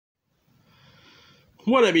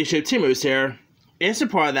What up, YouTube? T-Moose here. It's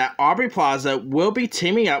reported that Aubrey Plaza will be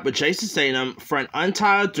teaming up with Jason Statham for an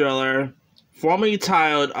untitled thriller, formerly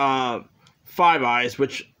titled Five Eyes,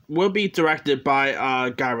 which will be directed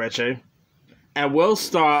by Guy Ritchie, and will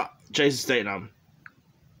star Jason Statham.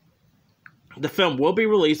 The film will be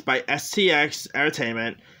released by STX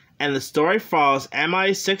Entertainment, and the story follows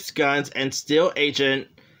MI6 guns and SEAL agent,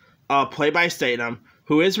 played by Statham,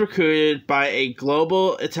 who is recruited by a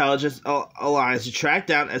global intelligence alliance to track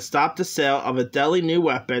down and stop the sale of a deadly new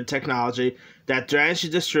weapon technology that threatens to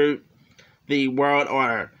disrupt the world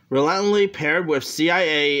order. Relentlessly paired with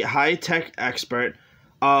CIA high-tech expert,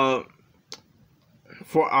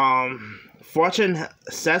 Fortune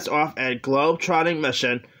sets off a globe-trotting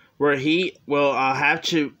mission where he will have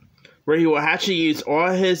to use all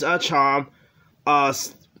his charm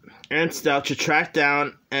and stealth to track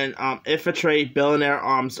down and infiltrate billionaire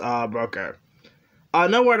arms broker.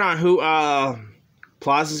 No word on who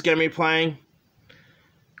Plaza's gonna be playing,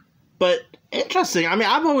 but interesting. I mean,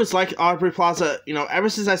 I've always liked Aubrey Plaza. You know, ever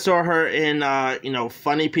since I saw her in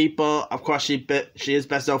Funny People. Of course, she is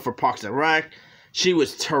best known for Parks and Rec. She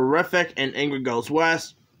was terrific in Ingrid Goes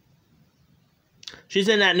West. She's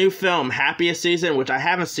in that new film Happiest Season, which I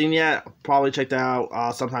haven't seen yet. I'll probably check that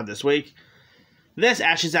out sometime this week. This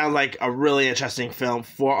actually sounds like a really interesting film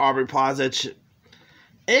for Aubrey Plaza.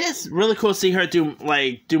 It's really cool to see her do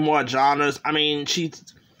more genres. I mean,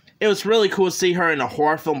 it was really cool to see her in a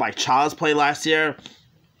horror film like Child's Play last year.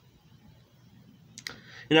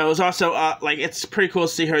 You know, it was also it's pretty cool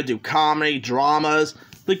to see her do comedy, dramas.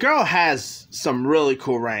 The girl has some really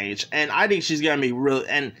cool range, and I think she's gonna be really.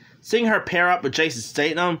 And seeing her pair up with Jason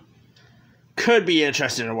Statham could be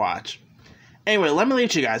interesting to watch. Anyway, let me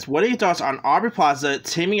leave you guys. What are your thoughts on Aubrey Plaza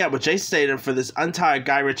teaming up with Jason Statham for this untitled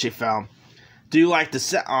Guy Ritchie film? Do you like the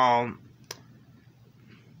sound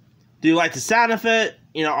of it?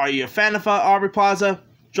 You know, are you a fan of Aubrey Plaza?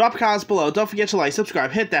 Drop comments below. Don't forget to like,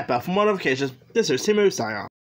 subscribe, hit that bell for more notifications. This is T-Moose signing off.